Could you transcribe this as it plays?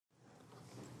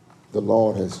the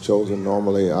Lord has chosen.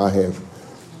 Normally I have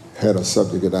had a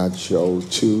subject that I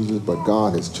choose, but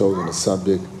God has chosen a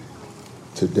subject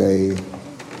today.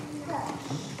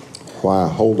 Why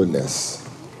holiness?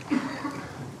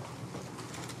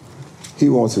 He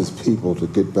wants his people to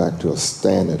get back to a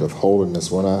standard of holiness.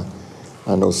 When I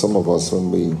know some of us, when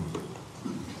we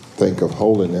think of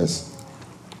holiness,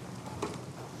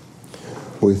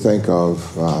 we think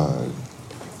of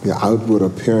the outward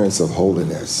appearance of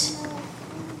holiness.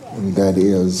 And that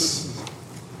is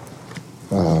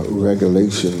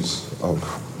regulations of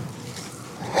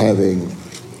having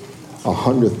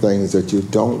 100 things that you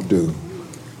don't do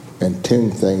and 10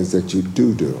 things that you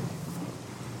do.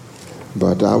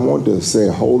 But I want to say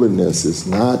holiness is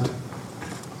not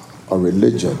a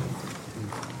religion.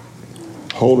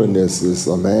 Holiness is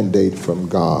a mandate from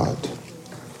God.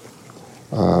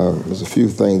 There's a few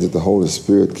things that the Holy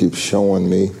Spirit keeps showing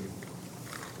me,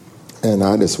 and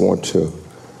I just want to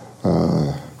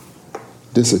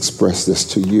just express this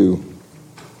to you.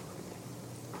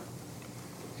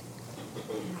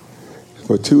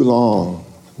 For too long,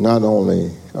 not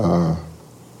only,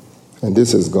 and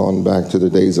this has gone back to the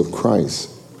days of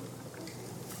Christ,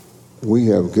 we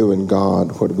have given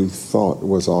God what we thought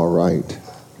was all right.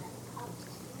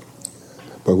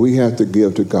 But we have to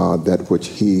give to God that which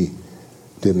he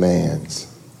demands.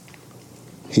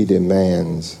 He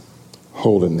demands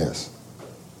holiness.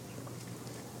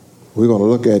 We're going to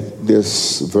look at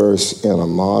this verse in a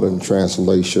modern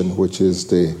translation, which is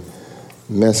the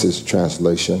Message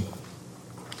translation.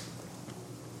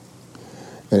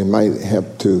 And it might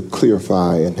help to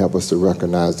clarify and help us to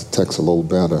recognize the text a little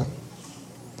better.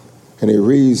 And it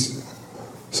reads,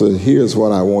 so here's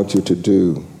what I want you to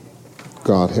do.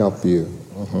 God help you.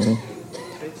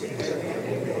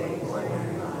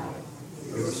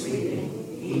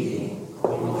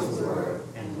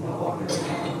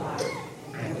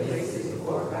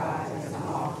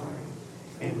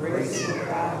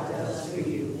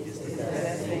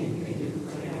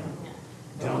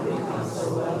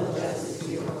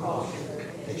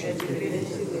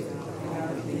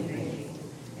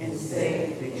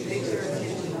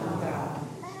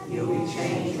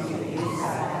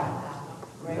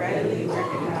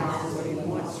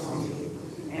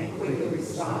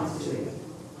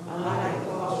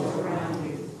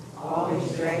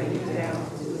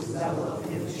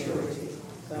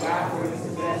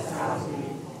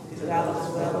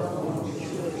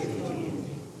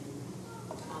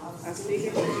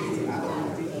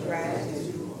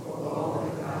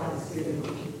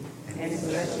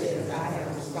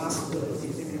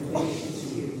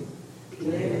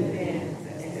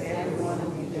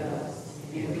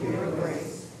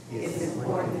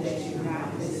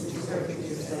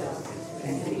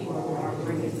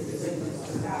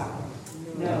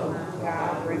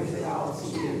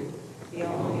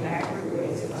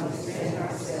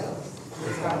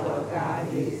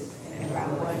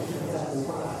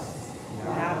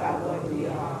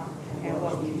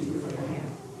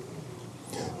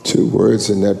 Two words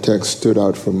in that text stood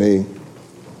out for me.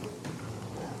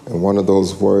 And one of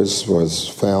those words was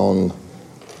found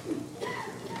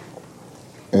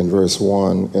in verse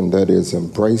 1, and that is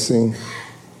embracing.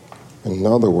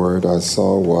 Another word I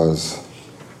saw was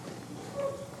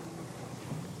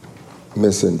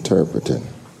misinterpreting.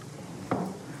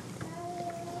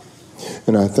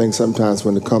 And I think sometimes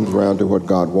when it comes around to what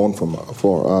God wants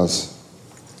for us,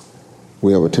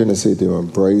 we have a tendency to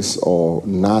embrace or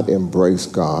not embrace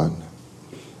God,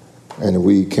 and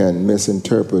we can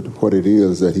misinterpret what it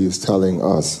is that he's telling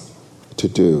us to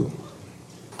do.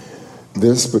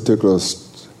 This particular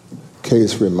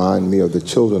case reminds me of the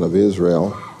children of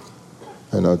Israel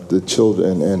and of the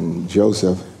children and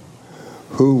Joseph,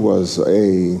 who was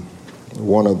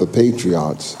one of the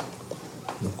patriarchs.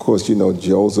 Of course, you know,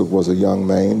 Joseph was a young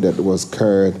man that was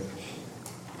carried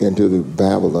into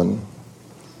Babylon.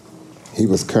 He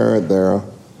was carried there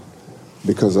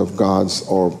because of God's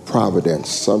providence.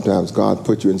 Sometimes God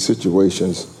put you in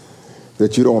situations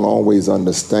that you don't always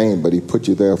understand, but he put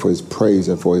you there for his praise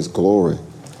and for his glory.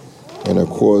 And of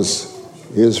course,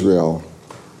 Israel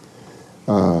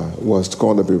was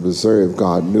going to be preserved.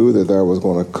 God knew that there was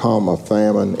going to come a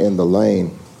famine in the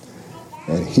land,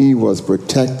 and he was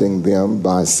protecting them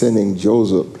by sending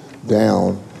Joseph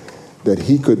down, that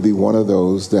he could be one of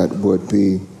those that would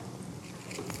be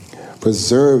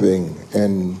preserving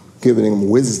and giving him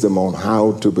wisdom on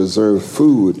how to preserve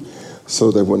food so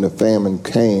that when the famine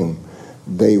came,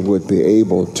 they would be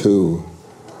able to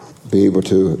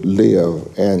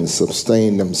live and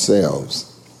sustain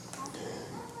themselves.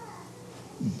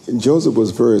 Joseph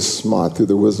was very smart. Through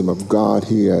the wisdom of God,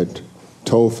 he had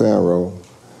told Pharaoh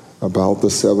about the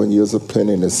 7 years of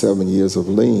plenty and the 7 years of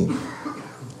lean.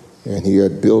 And he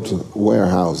had built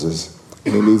warehouses.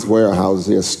 And in these warehouses,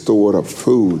 he had stored up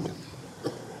food.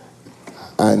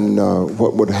 And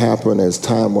what would happen as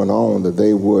time went on,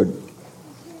 that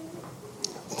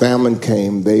famine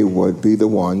came, they would be the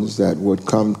ones that would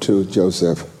come to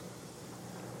Joseph.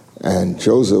 And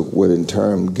Joseph would in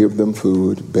turn give them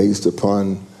food based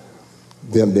upon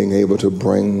them being able to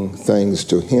bring things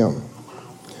to him.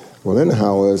 Well,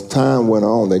 anyhow, as time went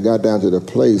on, they got down to the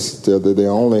place that they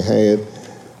only had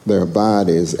their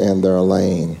bodies and their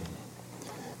lane.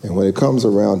 And when it comes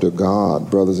around to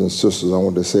God, brothers and sisters, I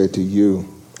want to say to you,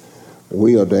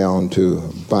 we are down to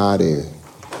body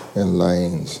and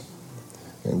lanes.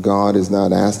 And God is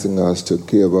not asking us to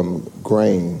give them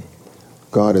grain.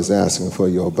 God is asking for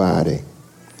your body.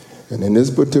 And in this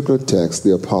particular text,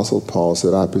 the Apostle Paul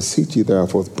said, I beseech you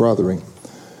therefore, brethren,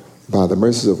 by the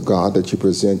mercies of God, that you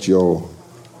present your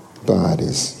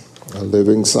bodies, a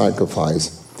living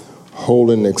sacrifice,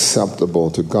 holy and acceptable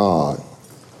to God,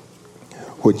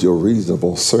 with your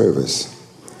reasonable service.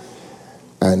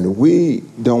 And we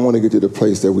don't want to get to the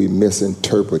place that we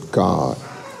misinterpret God.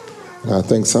 And I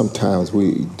think sometimes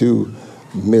we do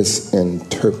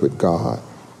misinterpret God.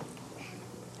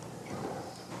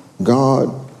 God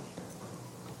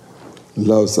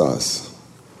loves us,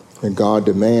 and God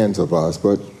demands of us,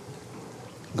 but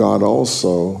God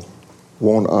also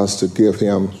wants us to give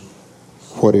him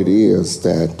what it is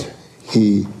that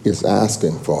he is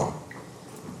asking for.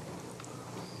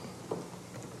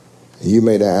 You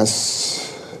may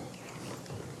ask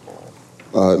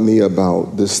me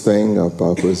about this thing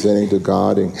about presenting to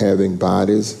God and having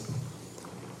bodies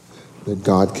that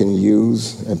God can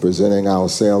use and presenting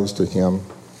ourselves to him.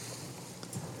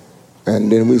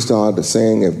 And then we started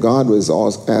saying, if God was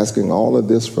asking all of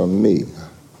this from me,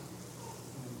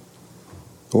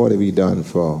 what have he done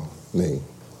for me?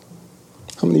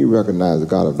 How many of you recognize that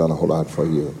God has done a whole lot for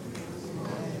you?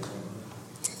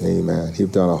 Amen. He's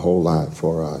done a whole lot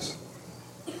for us.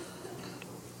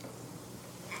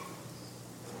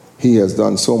 He has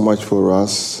done so much for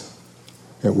us,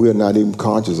 and we're not even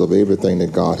conscious of everything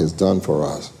that God has done for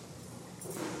us.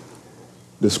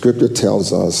 The scripture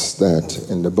tells us that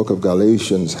in the book of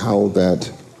Galatians, how that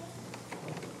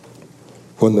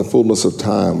when the fullness of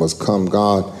time was come,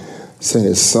 God sent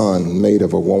his son, made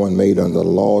of a woman, made under the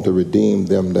law, to redeem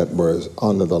them that were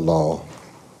under the law,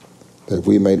 that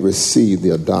we may receive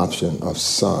the adoption of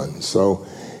sons. So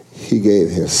he gave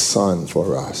his son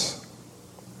for us.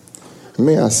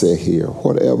 May I say here,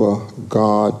 whatever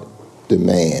God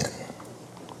demand,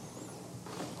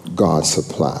 God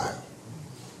supply.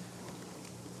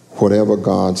 Whatever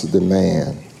God's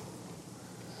demand,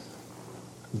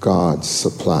 God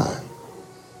supply.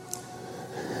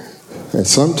 And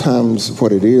sometimes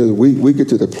what it is, we get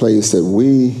to the place that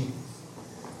we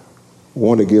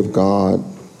want to give God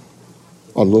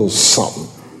a little something.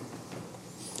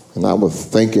 And I was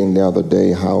thinking the other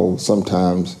day how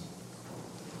sometimes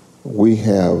we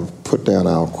have put down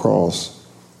our cross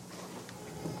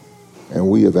and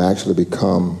we have actually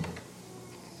become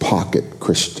pocket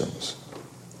Christians.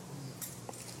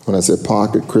 When I say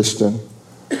pocket Christian,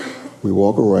 we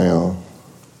walk around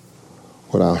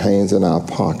with our hands in our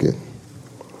pocket.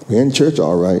 We're in church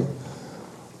all right,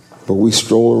 but we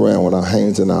stroll around with our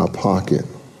hands in our pocket.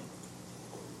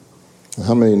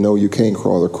 How many know you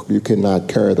cannot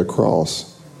carry the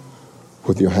cross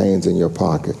with your hands in your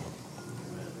pocket?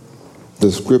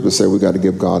 The scripture says we got to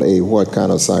give God a what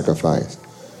kind of sacrifice?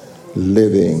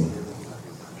 Living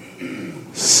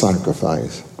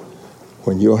sacrifice.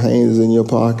 When your hand is in your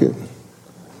pocket,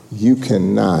 you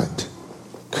cannot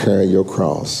carry your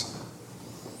cross.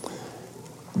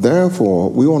 Therefore,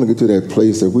 we want to get to that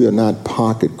place that we are not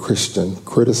pocket Christian,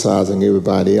 criticizing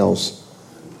everybody else,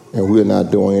 and we're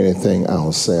not doing anything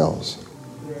ourselves.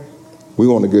 We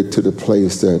want to get to the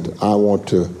place that I want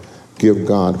to give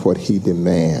God what he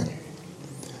demands.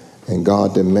 And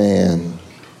God demands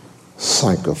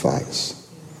sacrifice.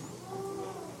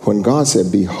 When God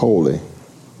said, be holy,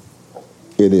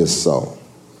 it is so.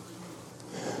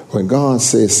 When God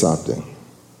says something,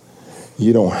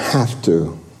 you don't have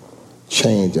to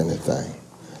change anything.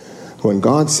 When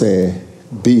God said,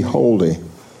 be holy,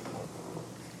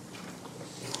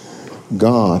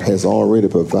 God has already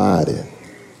provided.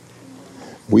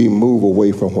 We move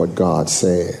away from what God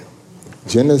said.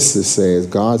 Genesis says,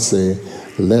 God said,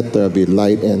 let there be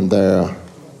light, and there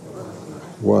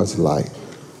was light.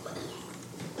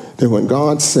 Then when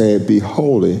God said, be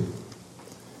holy,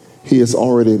 he has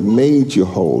already made you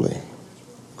holy.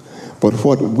 But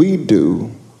what we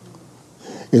do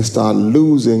is start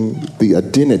losing the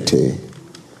identity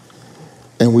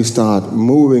and we start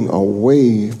moving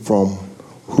away from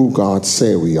who God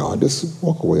said we are. Just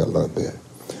walk away a little bit.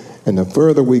 And the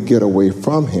further we get away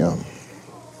from him,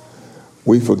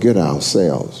 we forget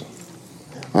ourselves.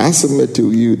 I submit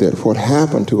to you that what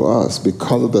happened to us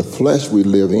because of the flesh we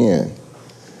live in,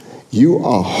 you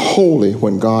are holy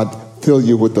when God fills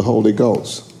you with the Holy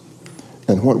Ghost.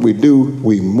 And what we do,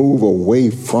 we move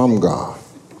away from God.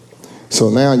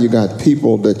 So now you got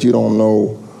people that you don't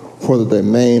know whether they're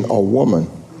man or woman,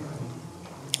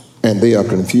 and they are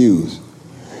confused.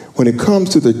 When it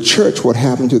comes to the church, what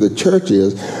happened to the church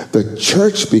is the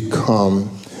church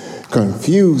become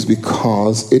confused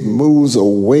because it moves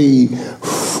away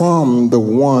from the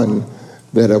one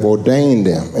that have ordained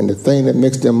them. And the thing that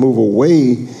makes them move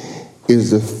away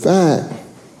is the fact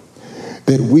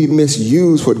that we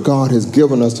misuse what God has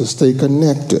given us to stay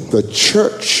connected. The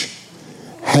church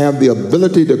have the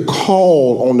ability to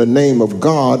call on the name of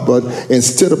God, but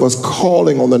instead of us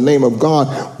calling on the name of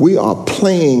God, we are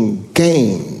playing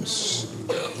games.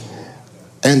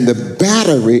 And the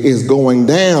battery is going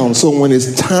down. So when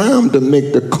it's time to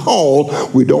make the call,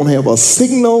 we don't have a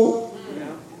signal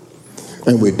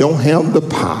and we don't have the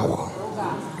power.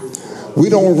 We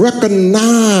don't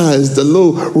recognize the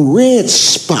little red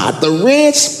spot. The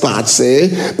red spot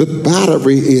says the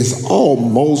battery is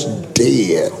almost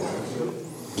dead.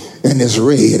 And it's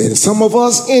red. And some of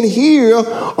us in here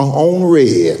are on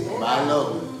red. I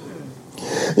know.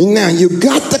 Now you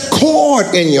got the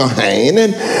cord in your hand,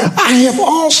 and I have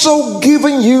also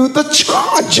given you the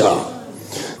charger.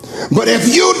 But if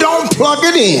you don't plug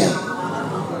it in,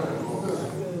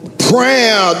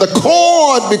 prayer, the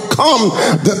cord become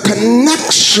the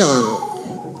connection.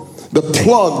 The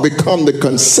plug become the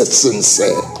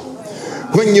consistency.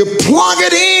 When you plug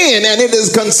it in and it is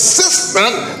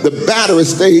consistent, the battery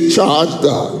stays charged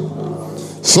up.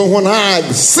 So when I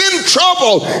send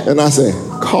trouble, and I say,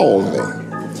 call me.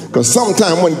 Because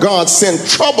sometimes when God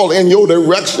sends trouble in your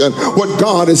direction, what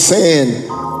God is saying,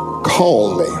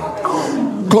 call me.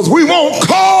 Because we won't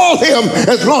call him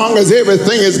as long as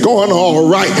everything is going all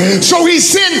right. So he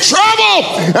sent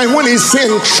trouble. And when he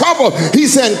sent trouble, he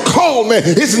said, call me.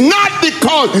 It's not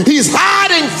because he's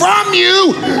hiding from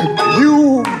you.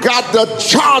 You got the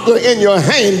charger in your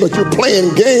hand, but you're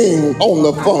playing game on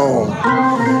the phone.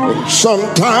 And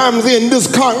sometimes in this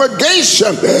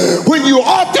congregation, when you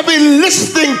ought to be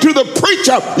listening to the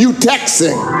preacher, you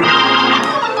texting.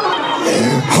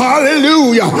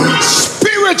 Hallelujah.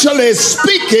 Spiritually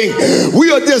speaking,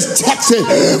 we are just texting.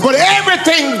 But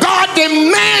everything God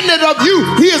demanded of you,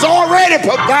 he has already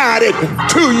provided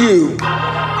to you.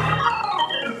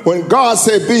 When God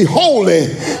said, be holy,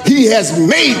 he has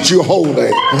made you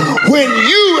holy. When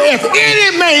you, if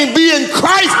any man be in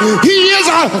Christ, he is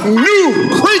a new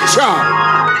creature.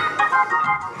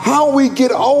 How we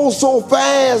get old so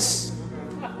fast?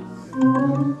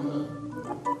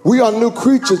 We are new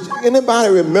creatures. Anybody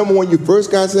remember when you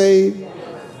first got saved?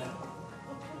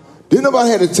 Didn't nobody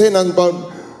have to say nothing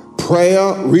about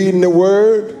prayer, reading the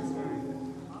word?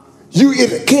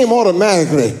 It came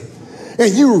automatically.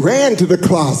 And you ran to the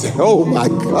closet. Oh my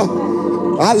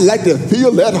God. I like to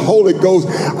feel that Holy Ghost.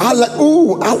 I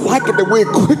like it the way it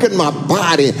quickens my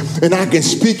body and I can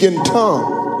speak in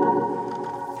tongues.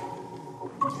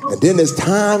 And then as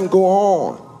time go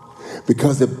on,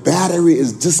 because the battery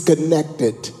is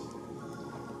disconnected,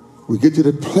 we get to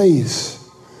the place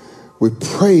we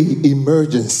pray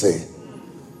emergency.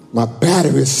 My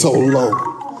battery is so low.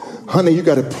 Honey, you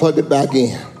got to plug it back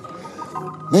in.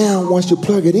 Now, once you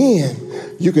plug it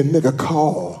in, you can make a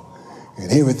call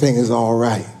and everything is all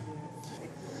right.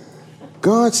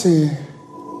 God said,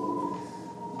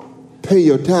 pay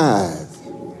your tithes.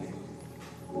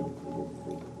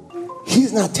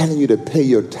 He's not telling you to pay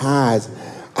your tithes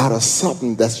out of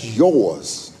something that's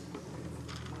yours.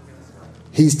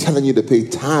 He's telling you to pay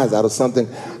tithes out of something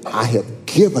I have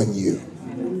given you.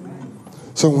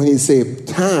 So when he said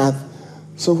tithe,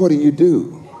 so what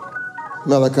do?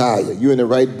 Malachi, you in the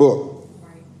right book.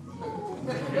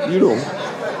 You don't.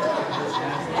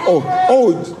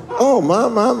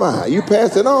 My. You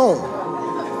passed it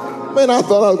on. Man, I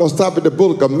thought I was going to stop at the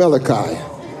book of Malachi.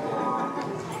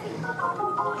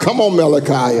 Come on,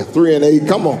 Malachi, 3 and 8,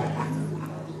 come on.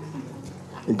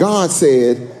 God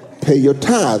said, pay your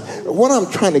tithe. What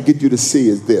I'm trying to get you to see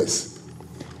is this.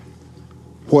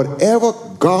 Whatever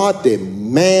God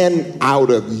demands out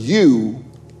of you,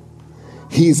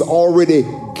 he's already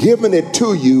given it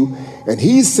to you. And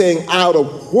he's saying, out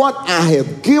of what I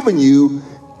have given you,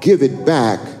 give it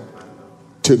back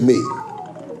to me.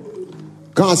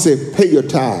 God said, pay your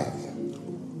tithe.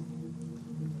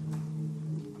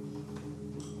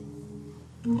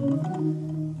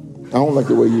 I don't like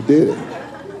the way you did it.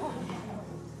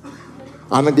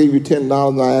 I done gave you $10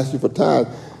 and I asked you for tithe.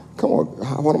 Come on,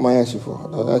 what am I asking you for?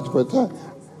 I asked you for a tithe.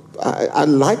 I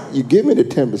like you give me the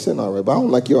 10% already, but I don't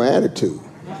like your attitude.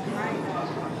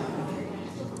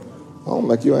 I don't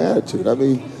like your attitude. I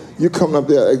mean, you coming up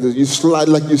there, you slide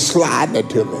like you sliding it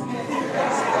to me.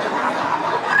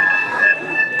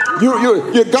 Your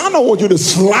God don't want you to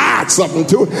slide something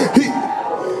to it.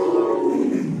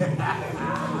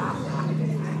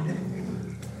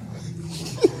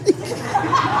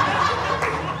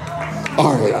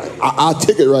 All right, I'll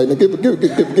take it right now. Give.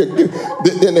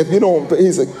 Then if you don't,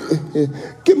 he's like,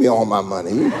 give me all my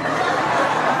money.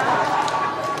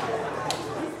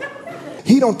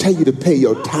 He don't tell you to pay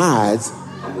your tithes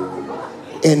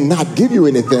and not give you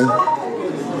anything.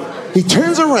 He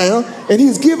turns around and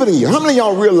he's giving you. How many of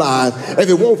y'all realize if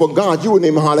it weren't for God, you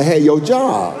wouldn't even hardly have your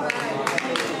job?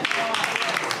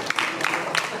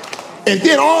 And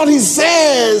then all he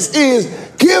says is,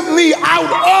 give me out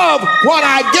of what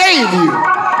I gave you.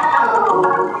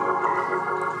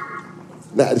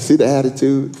 Now, see the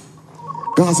attitude?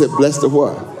 God said, bless the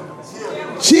what?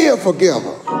 Cheerful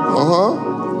giver.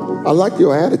 I like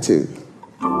your attitude.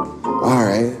 All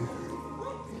right.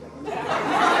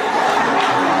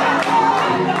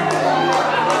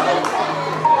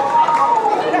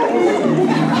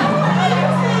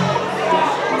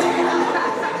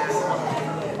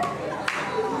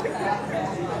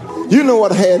 You know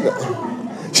what I had?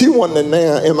 She wanted to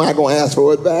know, am I going to ask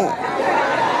for it back?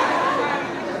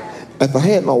 If I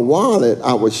had my wallet,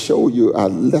 I would show you I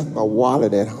left my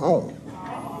wallet at home.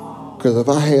 Because if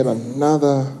I had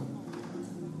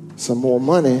some more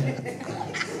money,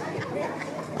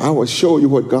 I would show you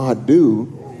what God do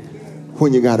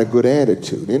when you got a good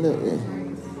attitude. You know?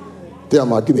 Tell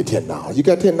me, give me $10. You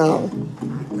got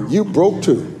 $10? You broke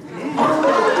too.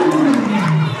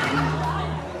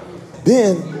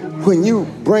 Then when you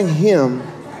bring him,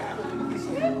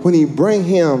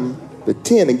 the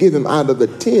 10 and give him out of the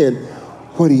 10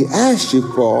 what he asked you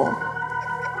for,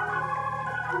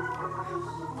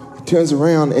 he turns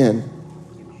around and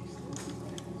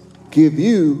give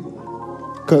you,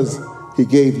 because he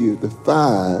gave you the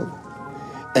 5,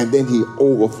 and then he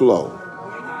overflow.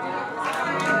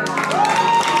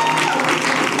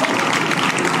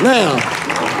 Now,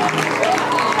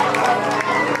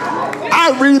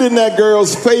 I read in that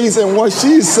girl's face and what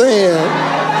she's saying.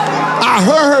 I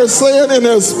heard her saying in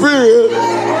her spirit,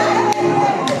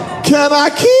 can I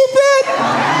keep it?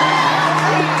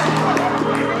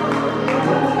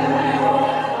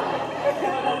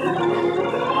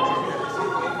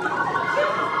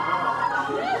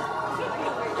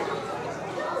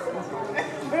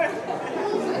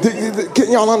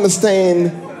 Can y'all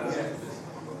understand?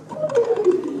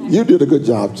 You did a good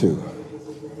job too.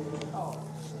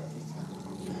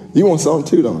 You want something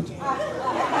too, don't you?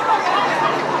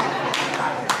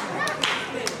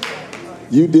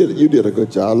 You did a good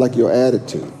job. I like your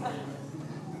attitude.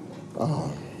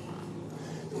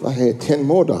 If I had $10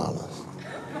 more.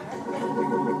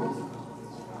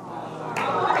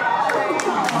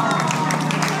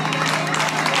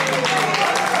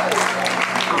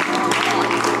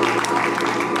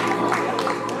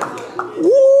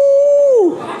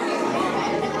 Woo!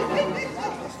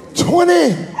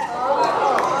 20.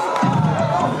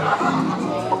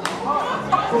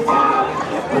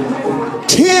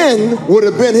 Would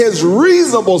have been his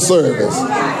reasonable service.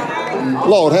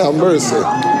 Lord have mercy.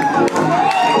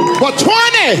 But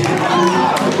 20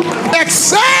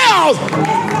 excels.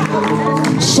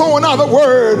 So in other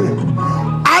words,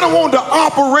 I don't want to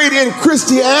operate in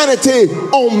Christianity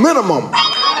on minimum.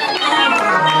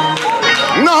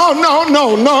 No.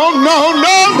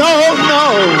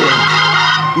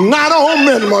 Not on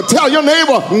minimum. Tell your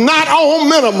neighbor, not on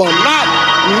minimum.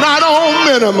 Not on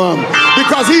minimum.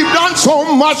 Because he done so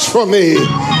much for me.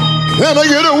 Can I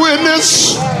get a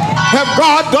witness? Have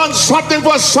God done something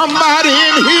for somebody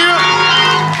in here?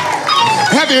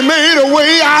 Have he made a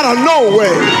way out of no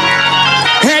way?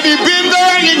 Have he been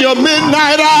there in your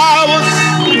midnight hours?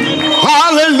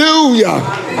 Hallelujah.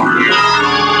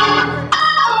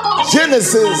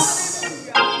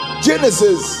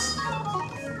 Genesis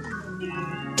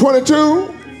 22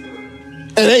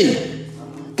 and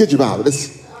 8. Get your Bible.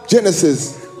 This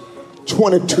Genesis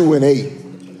 22 and 8.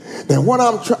 Now what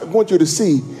I want you to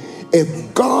see,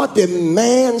 if God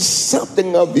demands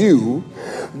something of you,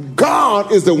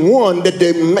 God is the one that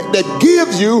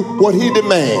gives you what he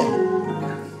demands.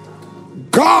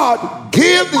 God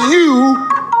gives you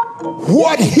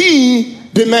what he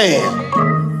demands.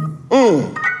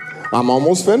 I'm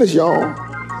almost finished, y'all.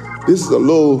 This is a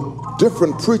little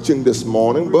different preaching this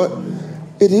morning, but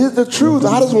It is the truth.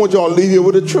 I just want y'all to leave here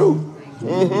with the truth.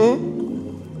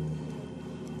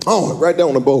 Oh, right there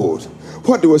on the board.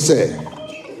 What do it say?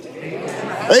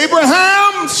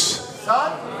 Abraham's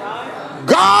son,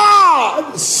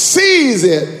 God sees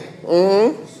it.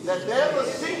 That there's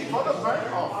a seed for the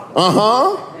burnt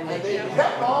offering. And they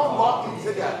kept on walking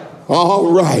together.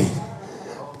 All right.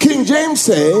 King James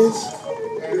says,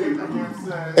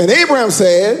 and Abraham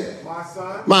said,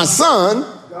 my son,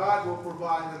 God will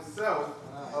provide himself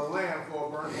a lamb for a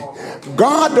burnt offering.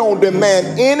 God don't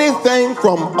demand anything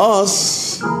from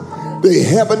us they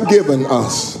haven't given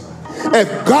us.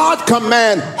 If God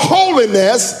commands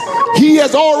holiness, he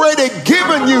has already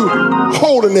given you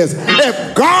holiness.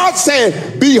 If God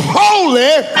said, be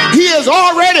holy, he has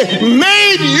already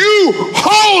made you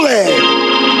holy.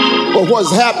 But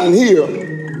what's happening here?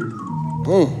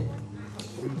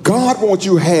 God wants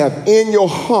you to have in your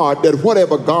heart that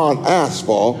whatever God asks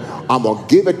for, I'm going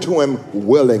to give it to him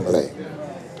willingly.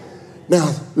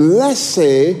 Now, let's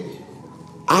say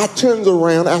I turn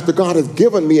around after God has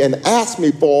given me and asked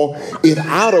me for it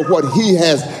out of what he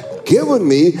has given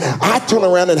me. I turn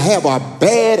around and have a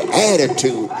bad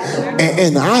attitude.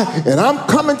 And I'm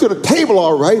coming to the table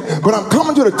all right, but I'm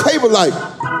coming to the table like,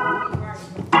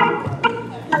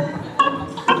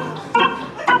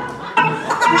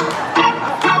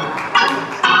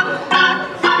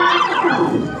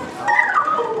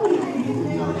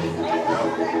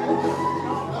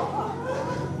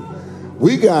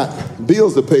 we got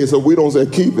bills to pay, so we don't say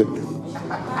keep it.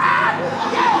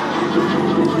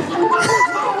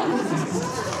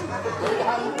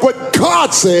 But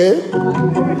God said,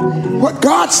 what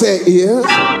God said is,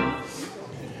 I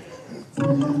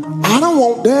don't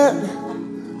want that.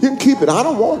 You can keep it. I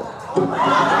don't want it.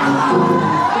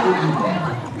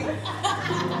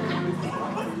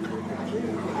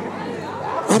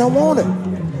 I don't want it.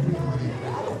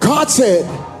 God said,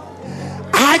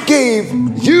 I gave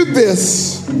you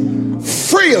this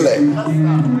freely.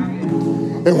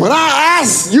 And when I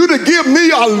ask you to give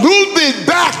me a little bit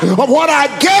back of what I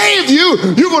gave you,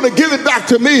 you're going to give it back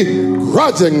to me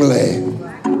grudgingly.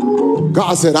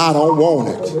 God said, I don't want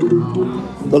it.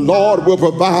 The Lord will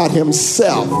provide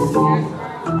himself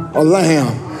a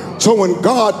lamb. So when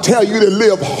God tells you to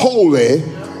live holy,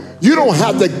 you don't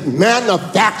have to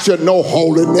manufacture no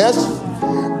holiness.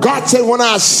 God said, when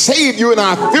I saved you and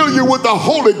I filled you with the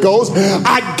Holy Ghost,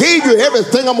 I gave you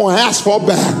everything I'm going to ask for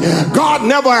back. God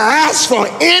never asked for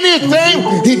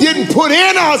anything he didn't put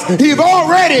in us. He's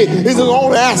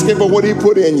only asking for what he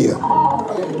put in you.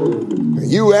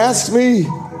 You ask me,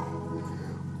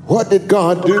 what did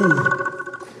God do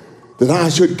that I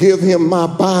should give him my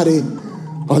body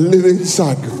a living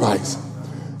sacrifice?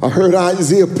 I heard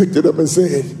Isaiah picked it up and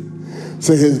said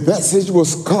his message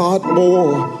was God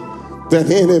more than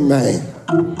any man.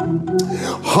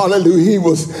 Hallelujah.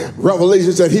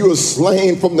 Revelation said he was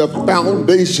slain from the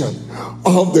foundation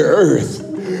of the earth.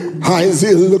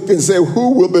 Isaiah looked and said,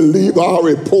 who will believe our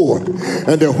report?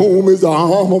 And to whom is the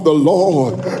arm of the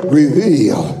Lord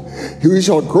revealed? He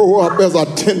shall grow up as a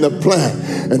tender plant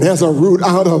and as a root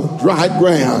out of dry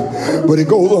ground. But he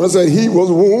goes on and says, he was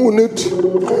wounded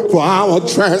for our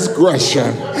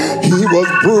transgression. He was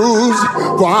bruised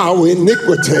for our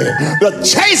iniquity. The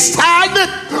chastisement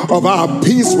of our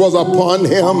peace was upon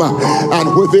him,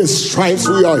 and with his stripes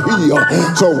we are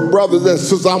healed. So brothers and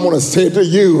sisters, I want to say to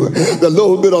you, the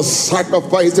little bit of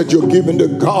sacrifice that you're giving to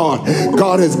God,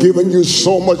 God has given you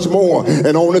so much more. And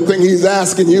the only thing he's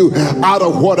asking you out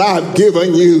of what I've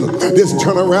given you, just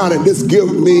turn around and just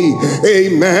give me,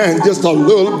 amen, just a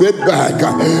little bit back.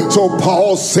 So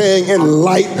Paul's saying, in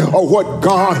light of what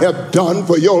God has done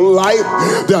for your life,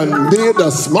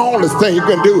 the smallest thing you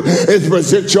can do is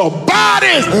present your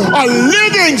bodies a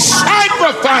living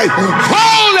sacrifice,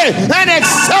 holy and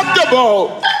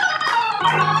acceptable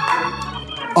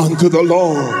unto the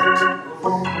Lord.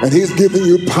 And he's giving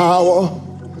you power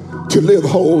to live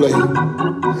holy.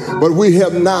 But we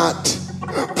have not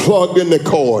plugged in the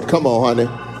cord. Come on, honey.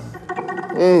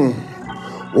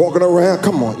 Walking around.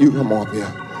 Come on, you come on up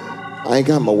here. I ain't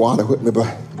got my water with me, but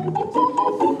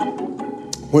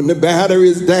when the battery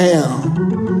is down,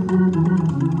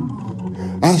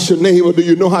 ask your neighbor, do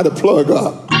you know how to plug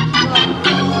up?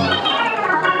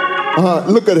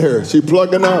 Look at her. She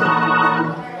plugging up.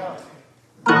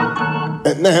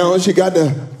 And now she got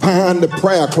to find the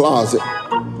prayer closet.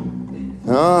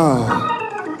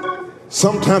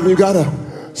 Sometimes you got to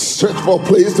search for a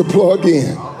place to plug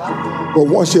in. But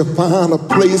once you find a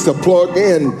place to plug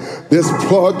in, just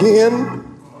plug in.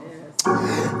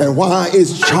 And while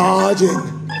it's charging,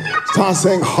 Start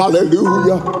saying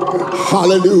hallelujah,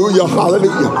 hallelujah,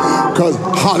 hallelujah. Because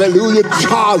hallelujah,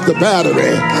 charge the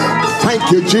battery.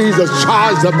 Thank you, Jesus,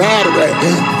 charge the battery.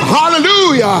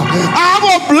 Hallelujah. I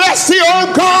will bless thee,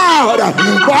 oh God,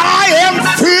 for I am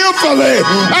fearfully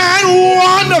and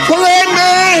wonderfully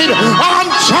made. I'm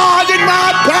charging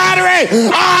my battery.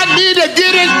 I need to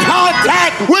get in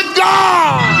contact with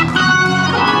God.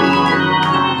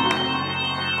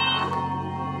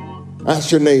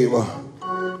 Ask your neighbor,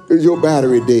 is your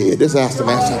battery dead? Just ask them,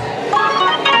 ask them.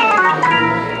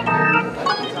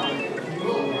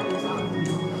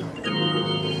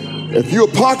 If you're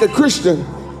a pocket Christian,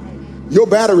 your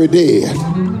battery dead.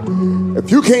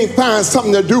 If you can't find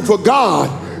something to do for God,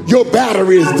 your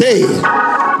battery is dead.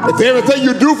 If everything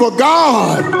you do for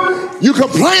God, you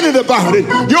complaining about it,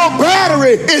 your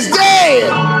battery is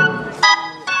dead.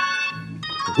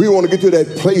 We want to get to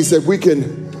that place that we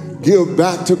can give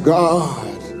back to God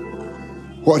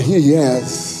what he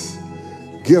has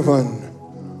given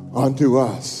unto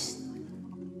us.